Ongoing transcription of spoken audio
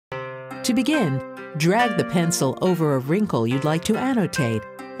To begin, drag the pencil over a wrinkle you'd like to annotate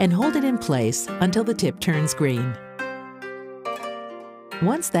and hold it in place until the tip turns green.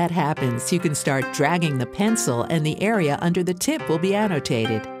 Once that happens, you can start dragging the pencil and the area under the tip will be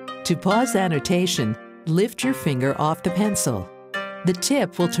annotated. To pause annotation, lift your finger off the pencil. The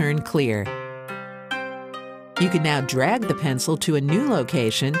tip will turn clear. You can now drag the pencil to a new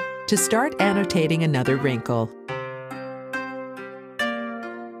location to start annotating another wrinkle.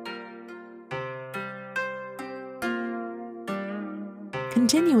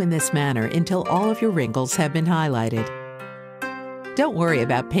 Continue in this manner until all of your wrinkles have been highlighted. Don't worry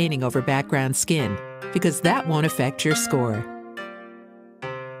about painting over background skin, because that won't affect your score.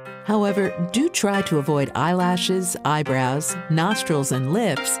 However, do try to avoid eyelashes, eyebrows, nostrils, and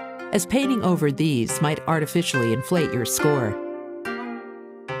lips, as painting over these might artificially inflate your score.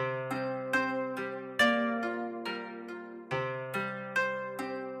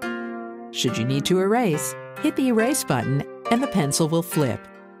 Should you need to erase, hit the erase button and the pencil will flip.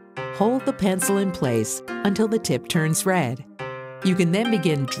 Hold the pencil in place until the tip turns red. You can then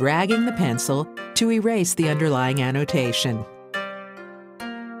begin dragging the pencil to erase the underlying annotation.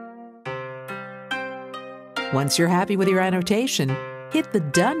 Once you're happy with your annotation, hit the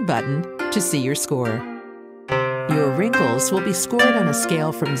Done button to see your score. Your wrinkles will be scored on a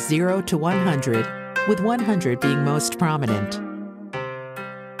scale from 0 to 100, with 100 being most prominent.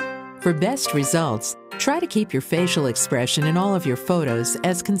 For best results, try to keep your facial expression in all of your photos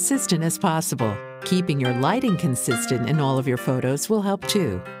as consistent as possible. Keeping your lighting consistent in all of your photos will help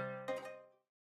too.